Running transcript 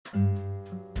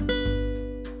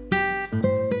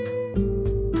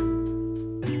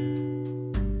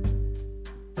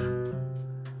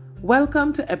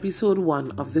Welcome to episode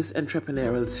 1 of this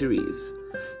entrepreneurial series.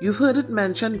 You've heard it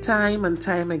mentioned time and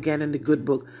time again in the good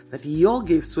book that your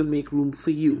gifts will make room for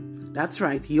you. That's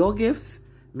right, your gifts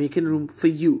making room for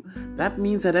you. That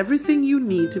means that everything you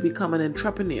need to become an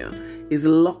entrepreneur is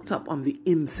locked up on the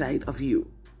inside of you.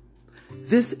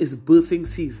 This is birthing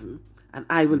season and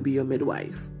I will be your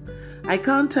midwife. I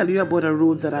can't tell you about a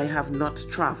road that I have not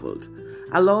traveled.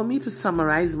 Allow me to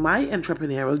summarize my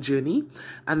entrepreneurial journey,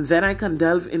 and then I can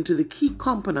delve into the key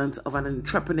components of an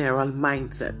entrepreneurial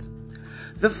mindset.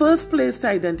 The first place to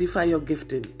identify your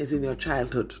gifting is in your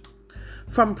childhood.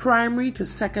 From primary to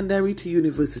secondary to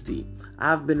university,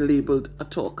 I've been labeled a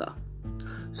talker.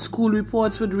 School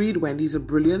reports would read, Wendy's a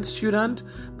brilliant student,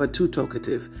 but too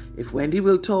talkative. If Wendy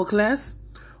will talk less,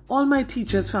 all my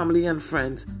teachers, family, and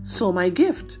friends saw my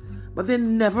gift, but they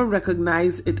never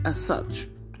recognized it as such.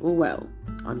 Oh well,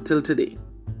 until today.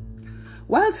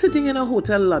 While sitting in a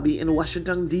hotel lobby in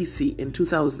Washington, D.C. in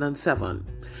 2007,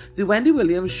 the Wendy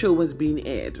Williams show was being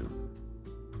aired.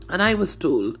 And I was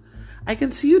told, I can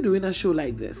see you doing a show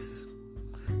like this.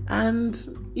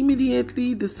 And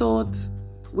immediately the thought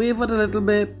wavered a little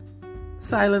bit,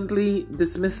 silently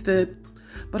dismissed it.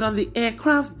 But on the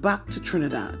aircraft back to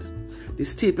Trinidad, the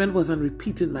statement was on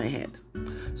repeat in my head.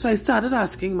 So I started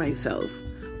asking myself,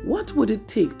 what would it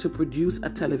take to produce a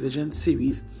television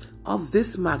series of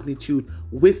this magnitude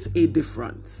with a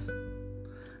difference?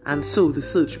 And so the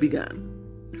search began.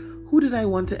 Who did I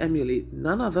want to emulate?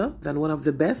 None other than one of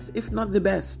the best, if not the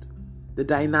best, the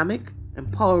dynamic,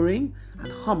 empowering,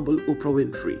 and humble Oprah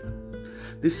Winfrey.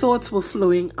 The thoughts were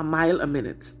flowing a mile a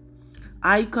minute.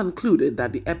 I concluded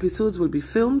that the episodes will be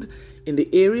filmed in the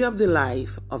area of the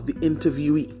life of the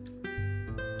interviewee.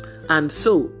 And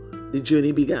so the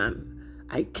journey began.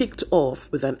 I kicked off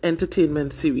with an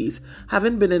entertainment series,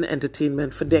 having been in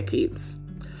entertainment for decades.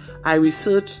 I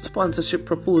researched sponsorship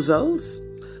proposals,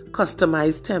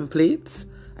 customized templates.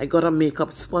 I got a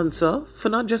makeup sponsor for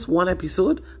not just one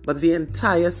episode, but the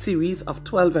entire series of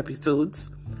 12 episodes.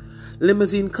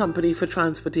 Limousine company for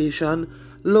transportation,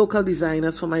 local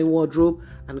designers for my wardrobe,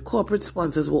 and corporate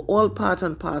sponsors were all part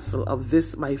and parcel of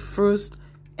this, my first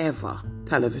ever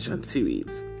television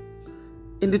series.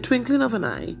 In the twinkling of an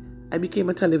eye, I became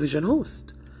a television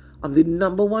host on the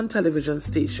 #1 television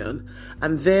station,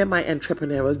 and there my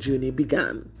entrepreneurial journey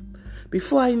began.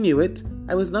 Before I knew it,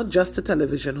 I was not just a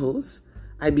television host,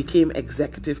 I became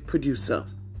executive producer.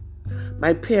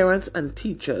 My parents and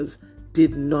teachers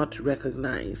did not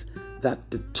recognize that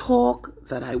the talk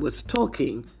that I was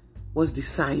talking was the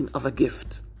sign of a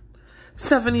gift.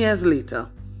 7 years later,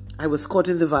 I was caught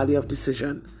in the Valley of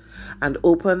Decision and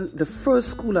opened the first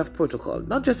school of protocol,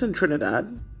 not just in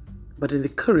Trinidad, but in the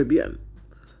Caribbean.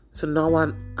 So now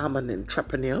I'm an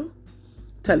entrepreneur,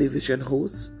 television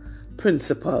host,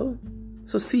 principal,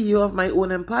 so CEO of my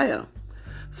own empire.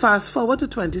 Fast forward to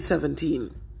 2017.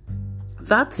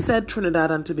 That said Trinidad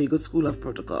and Tobago School of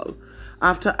Protocol.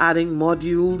 After adding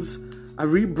modules, a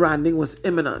rebranding was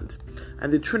imminent,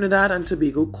 and the Trinidad and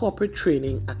Tobago Corporate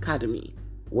Training Academy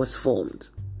was formed.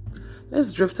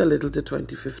 Let's drift a little to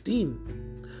 2015.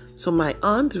 So my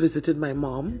aunt visited my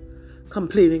mom,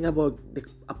 complaining about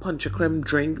a punch of creme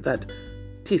drink that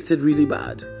tasted really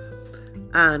bad.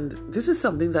 And this is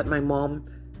something that my mom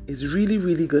is really,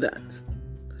 really good at.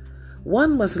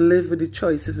 One must live with the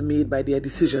choices made by their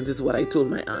decisions, is what I told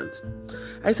my aunt.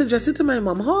 I suggested to my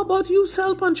mom, how about you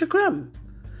sell punch of creme?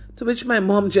 To which my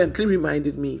mom gently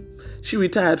reminded me, she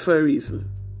retired for a reason.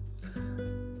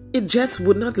 It just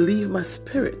would not leave my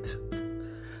spirit.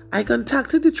 I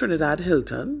contacted the Trinidad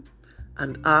Hilton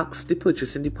and asked the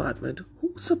purchasing department,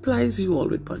 who supplies you all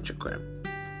with punch of creme?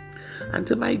 And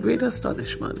to my great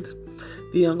astonishment,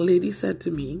 the young lady said to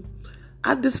me,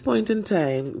 at this point in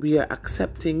time, we are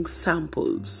accepting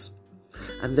samples,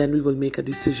 and then we will make a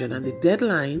decision. And the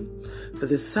deadline for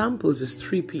the samples is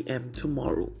 3 p.m.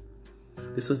 tomorrow.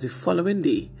 This was the following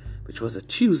day, which was a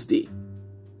Tuesday.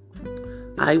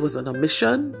 I was on a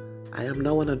mission. I am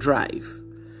now on a drive.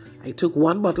 I took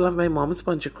 1 bottle of my mom's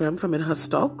punch of creme from in her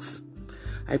stocks.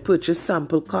 I purchased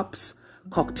sample cups,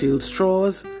 cocktail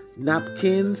straws,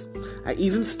 napkins. I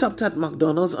even stopped at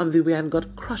McDonald's on the way and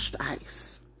got crushed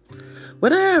ice.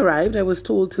 When I arrived, I was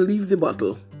told to leave the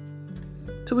bottle.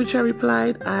 To which I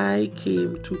replied, I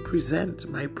came to present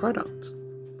my product.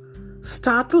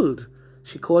 Startled,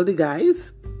 she called the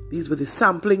guys. These were the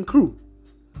sampling crew.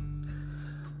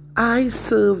 I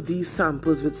served these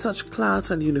samples with such class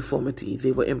and uniformity.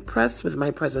 They were impressed with my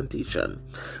presentation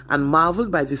and marveled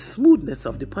by the smoothness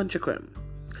of the punch of creme.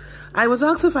 I was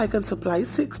asked if I can supply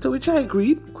 6, to which I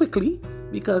agreed quickly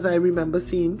because I remember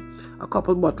seeing a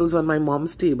couple bottles on my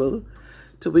mom's table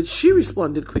To which she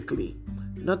responded quickly,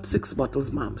 "Not 6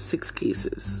 bottles, ma'am, 6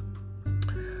 cases."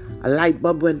 A light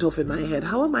bulb went off in my head.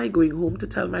 How am I going home to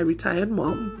tell my retired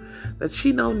mom that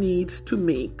she now needs to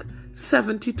make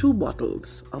 72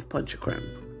 bottles of punch creme?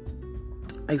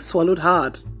 I swallowed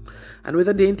hard, and with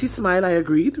a dainty smile I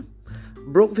agreed,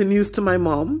 broke the news to my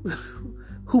mom,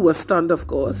 who was stunned, of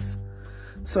course.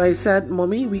 So I said,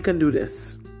 "Mommy, we can do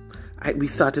this." We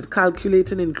started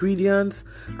calculating ingredients,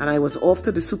 and I was off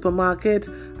to the supermarket.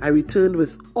 I returned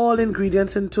with all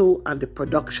ingredients in tow, and the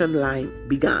production line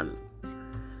began.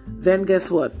 Then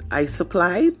guess what? I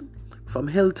supplied from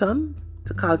Hilton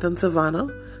to Carlton Savannah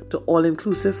to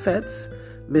all-inclusive feds.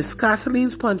 Miss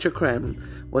Kathleen's Punch Creme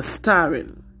was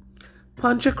starring.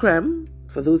 Punch Creme,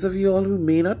 for those of you all who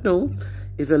may not know,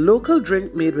 is a local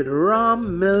drink made with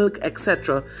rum, milk,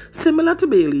 etc., similar to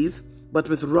Bailey's, but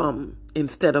with rum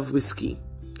instead of whiskey.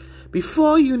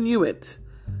 Before you knew it,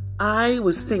 I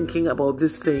was thinking about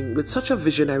this thing with such a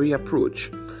visionary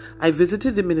approach. I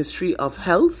visited the Ministry of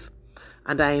Health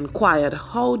and I inquired,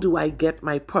 how do I get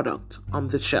my product on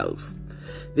the shelf?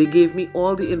 They gave me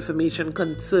all the information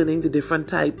concerning the different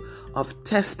type of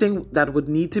testing that would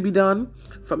need to be done,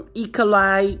 from E.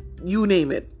 coli, you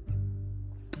name it.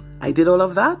 I did all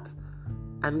of that,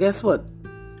 and guess what?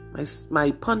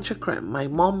 My punch creme, my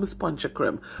mom's punch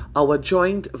creme, our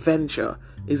joint venture,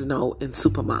 is now in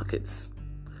supermarkets.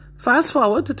 Fast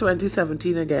forward to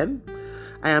 2017 again.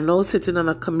 I am now sitting on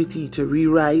a committee to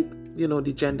rewrite,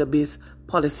 the gender-based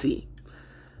policy.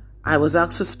 I was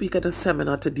asked to speak at a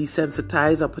seminar to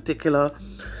desensitize a particular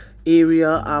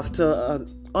area after an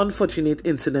unfortunate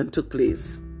incident took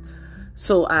place.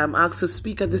 So I am asked to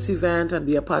speak at this event and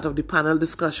be a part of the panel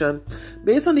discussion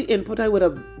based on the input I would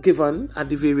have given at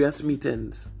the various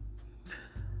meetings.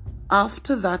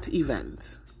 After that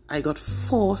event, I got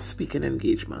 4 speaking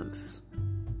engagements.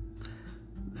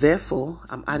 Therefore,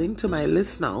 I'm adding to my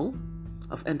list now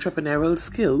of entrepreneurial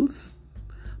skills,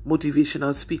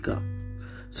 motivational speaker.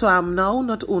 So I'm now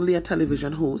not only a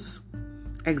television host,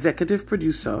 executive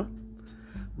producer,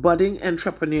 budding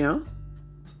entrepreneur,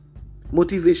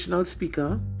 motivational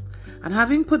speaker, and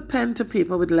having put pen to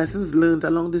paper with lessons learned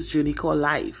along this journey called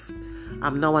life,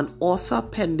 I'm now an author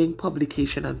pending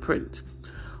publication and print.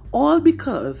 All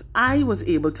because I was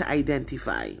able to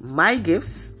identify my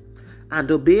gifts and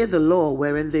obey the law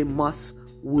wherein they must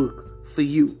work for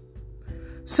you.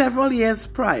 Several years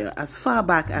prior, as far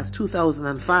back as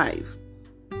 2005,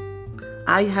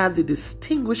 I had the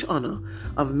distinguished honor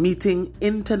of meeting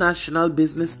international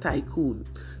business tycoon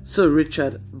Sir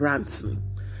Richard Branson.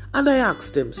 And I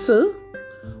asked him, "Sir,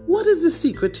 what is the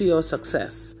secret to your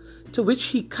success?" To which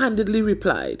he candidly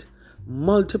replied,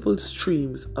 "Multiple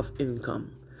streams of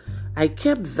income." I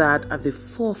kept that at the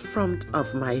forefront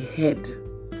of my head.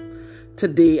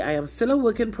 Today, I am still a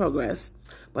work in progress,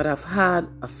 but I've had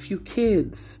a few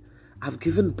kids. I've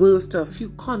given birth to a few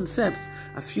concepts,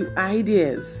 a few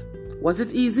ideas. Was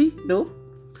it easy? No,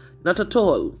 not at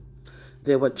all.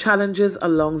 There were challenges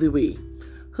along the way,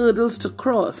 hurdles to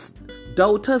cross,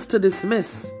 doubters to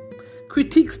dismiss,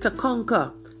 critiques to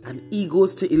conquer, and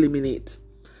egos to eliminate.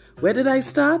 Where did I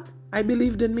start? I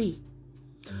believed in me.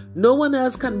 No one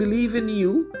else can believe in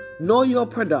you, nor your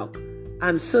product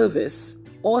and service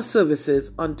or services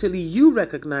until you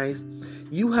recognize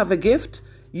you have a gift,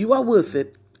 you are worth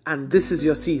it, and this is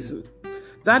your season.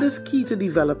 That is key to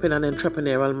developing an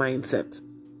entrepreneurial mindset.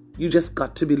 You just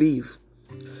got to believe.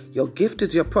 Your gift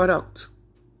is your product.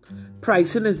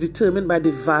 Pricing is determined by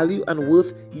the value and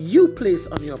worth you place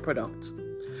on your product.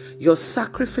 Your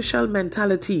sacrificial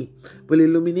mentality will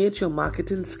illuminate your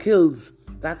marketing skills.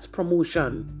 That's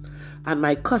promotion. And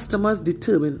my customers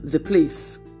determine the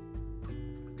place.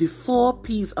 The 4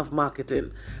 P's of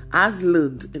marketing, as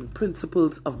learned in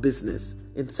Principles of Business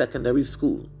in secondary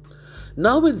school.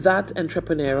 Now with that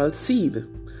entrepreneurial seed,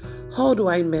 how do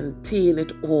I maintain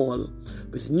it all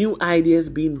with new ideas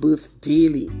being birthed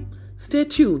daily? Stay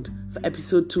tuned for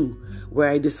episode 2, where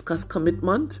I discuss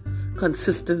commitment,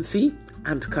 consistency,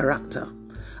 and character.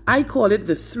 I call it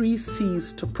the 3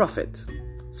 C's to profit.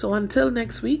 So until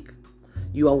next week,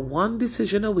 you are one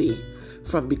decision away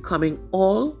from becoming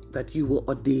all that you were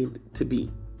ordained to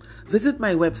be. Visit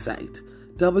my website,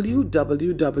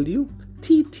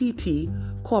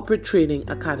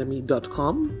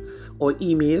 www.tttcorporatetrainingacademy.com, or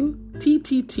email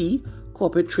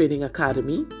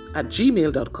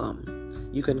tttcorporatetrainingacademy@gmail.com.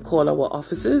 You can call our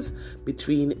offices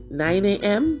between 9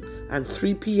 a.m. and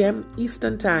 3 p.m.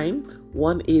 Eastern Time,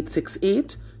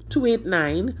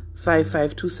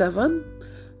 1-868-289-5527,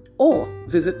 or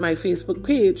visit my Facebook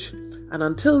page. And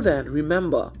until then,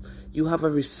 remember, you have a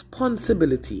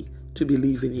responsibility to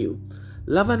believe in you.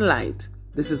 Love and light.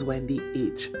 This is Wendy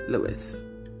H. Lewis.